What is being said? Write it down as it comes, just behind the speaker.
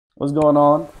What's going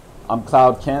on? I'm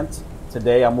Cloud Kent.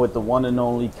 Today I'm with the one and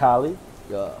only Kali,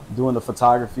 doing the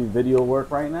photography video work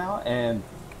right now, and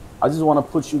I just want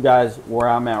to put you guys where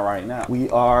I'm at right now. We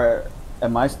are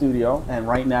at my studio, and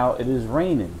right now it is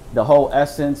raining. The whole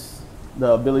essence,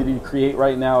 the ability to create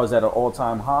right now is at an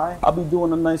all-time high. I'll be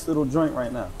doing a nice little joint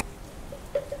right now.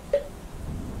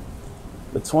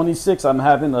 The 26th, I'm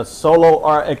having a solo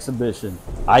art exhibition.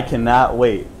 I cannot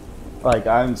wait. Like,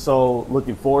 I'm so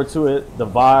looking forward to it. The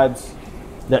vibes,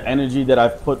 the energy that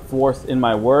I've put forth in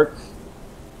my work.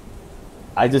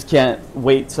 I just can't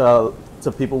wait till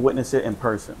people witness it in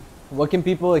person. What can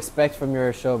people expect from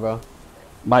your show, bro?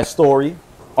 My story,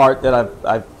 art that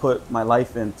I've put my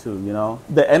life into, you know?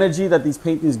 The energy that these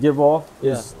paintings give off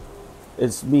is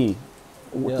it's me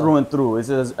through and through.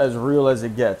 It's as real as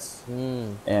it gets.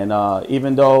 And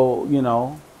even though, you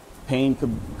know, pain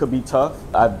could be tough,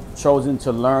 I've chosen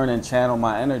to learn and channel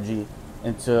my energy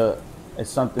into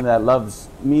something that loves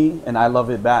me, and I love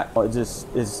it back. It just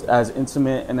is as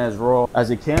intimate and as raw as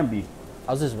it can be.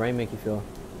 How's this rain make you feel?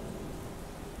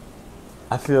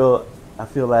 I feel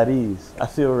at ease. I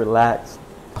feel relaxed.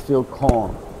 I feel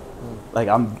calm. Like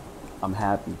I'm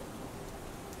happy.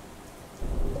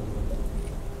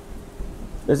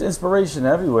 There's inspiration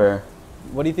everywhere.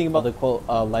 What do you think about the quote,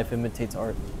 life imitates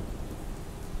art?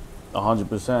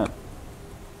 100%.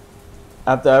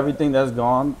 After everything that's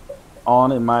gone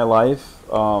on in my life,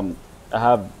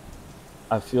 I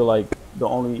feel like the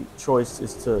only choice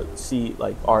is to see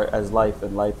like art as life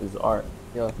and life is art,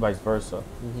 vice versa.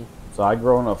 So I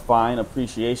grown a fine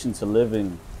appreciation to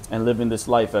living this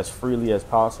life as freely as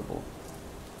possible.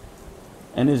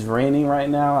 And it's raining right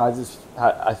now.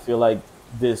 I feel like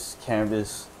this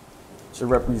canvas should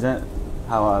represent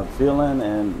how I'm feeling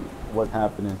and what's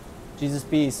happening. Jesus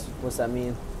peace, what's that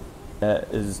mean?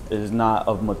 That is not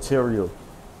of material,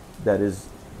 that is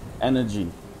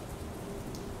energy.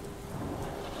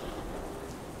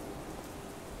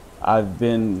 I've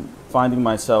been finding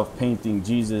myself painting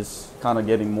Jesus, kind of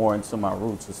getting more into my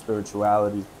roots of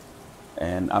spirituality.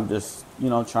 And I'm just,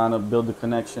 you know, trying to build a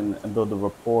connection and build a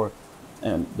rapport.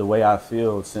 And the way I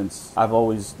feel, since I've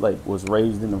always was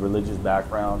raised in a religious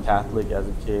background, Catholic as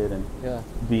a kid, and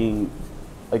being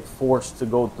like forced to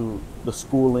go through the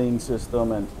schooling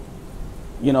system, and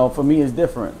you know, for me it's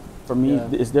different. For me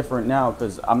it's different now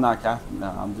because I'm not Catholic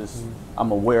now. I'm just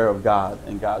I'm aware of God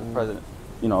and God's presence,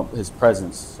 you know, His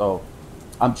presence. So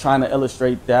I'm trying to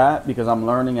illustrate that because I'm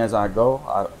learning as I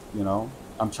go.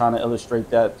 I'm trying to illustrate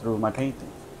that through my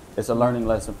painting. It's a learning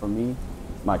lesson for me.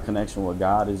 My connection with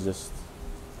God is just,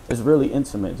 it's really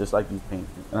intimate, just like these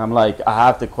paintings. And I'm like, I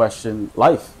have to question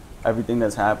life, everything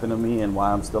that's happened to me and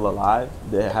why I'm still alive.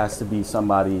 There has to be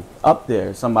somebody up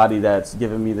there, somebody that's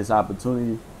giving me this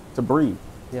opportunity to breathe.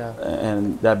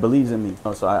 And that believes in me.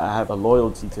 So I have a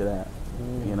loyalty to that.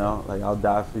 You know, like I'll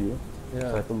die for you.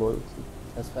 Type of loyalty.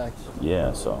 That's facts.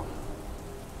 Yeah, so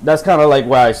that's kind of like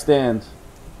where I stand.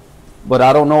 But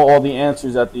I don't know all the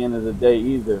answers at the end of the day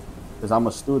either, because I'm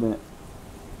a student.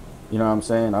 You know what I'm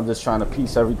saying? I'm just trying to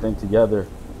piece everything together.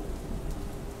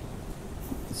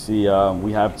 See,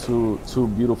 we have two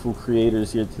beautiful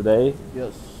creators here today.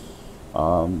 Yes.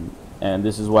 And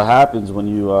this is what happens when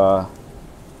you,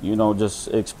 you know, just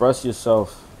express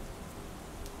yourself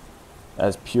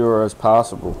as pure as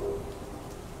possible.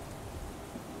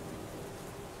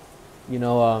 You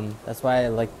know, that's why I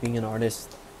like being an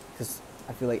artist, because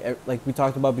I feel like we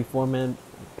talked about before, man,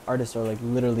 artists are like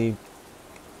literally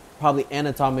probably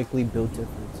anatomically built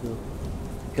different too,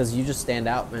 because you just stand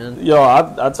out, man. Yo,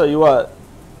 I'll tell you what,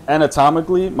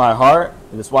 anatomically, my heart,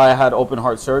 that's why I had open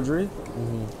heart surgery,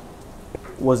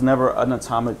 was never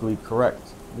anatomically correct.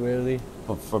 Really?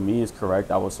 But for me, it's correct.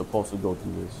 I was supposed to go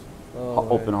through this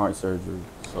open heart surgery.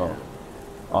 So,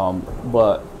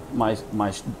 but my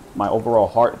overall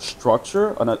heart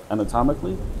structure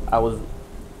anatomically, I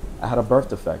had a birth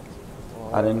defect.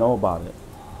 I didn't know about it.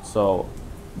 So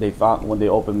they found, when they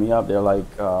opened me up, they're like,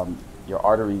 your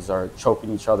arteries are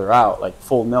choking each other out, like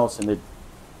full Nelson.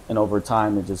 And over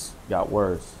time, it just got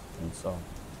worse. And so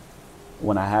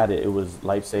when I had it, it was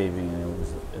life-saving, and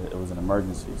it was an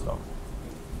emergency. So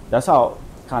that's how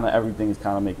kind of everything is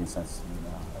kind of making sense to me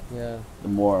now. Like, the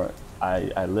more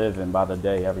I live, and by the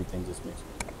day, everything just makes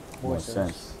more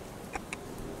sense.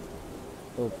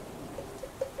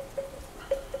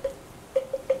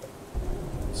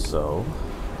 So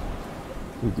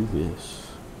we do this.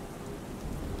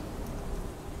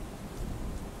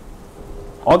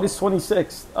 August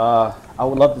 26th, I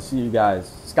would love to see you guys.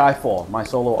 Skyfall, my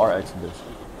solo art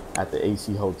exhibition at the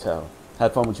AC Hotel.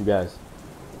 Had fun with you guys.